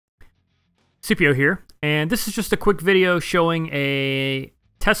Scipio here, and this is just a quick video showing a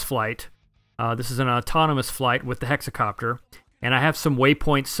test flight. This is an autonomous flight with the Hexacopter, and I have some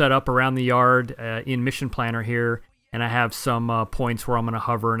waypoints set up around the yard in Mission Planner here, and I have some points where I'm going to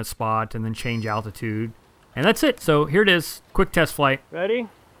hover in a spot and then change altitude, and that's it. So here it is, quick test flight. Ready?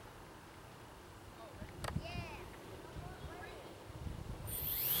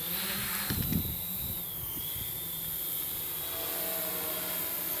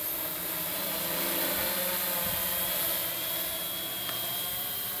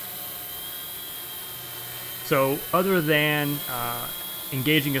 So other than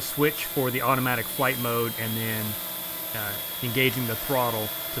engaging a switch for the automatic flight mode and then engaging the throttle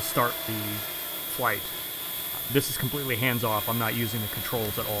to start the flight, this is completely hands-off. I'm not using the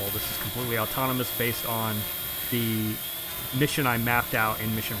controls at all. This is completely autonomous based on the mission I mapped out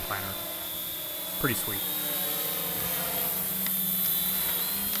in Mission Planner. Pretty sweet.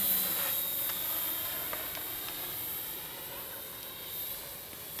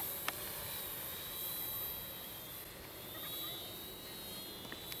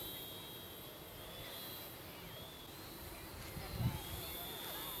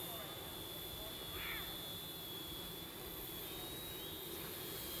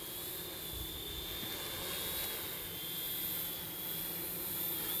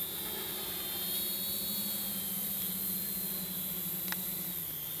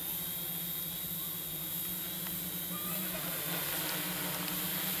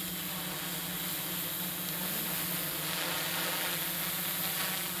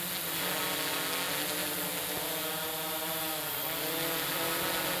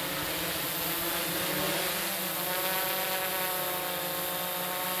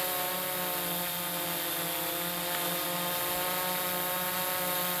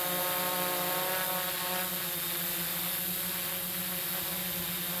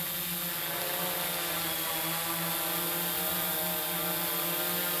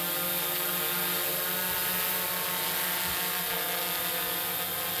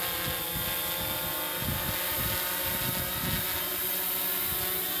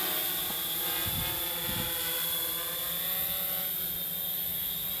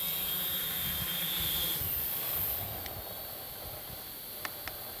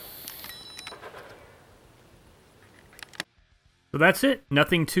 So that's it.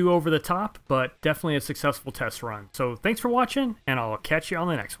 Nothing too over the top, but definitely a successful test run. So thanks for watching, and I'll catch you on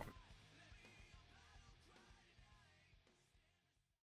the next one.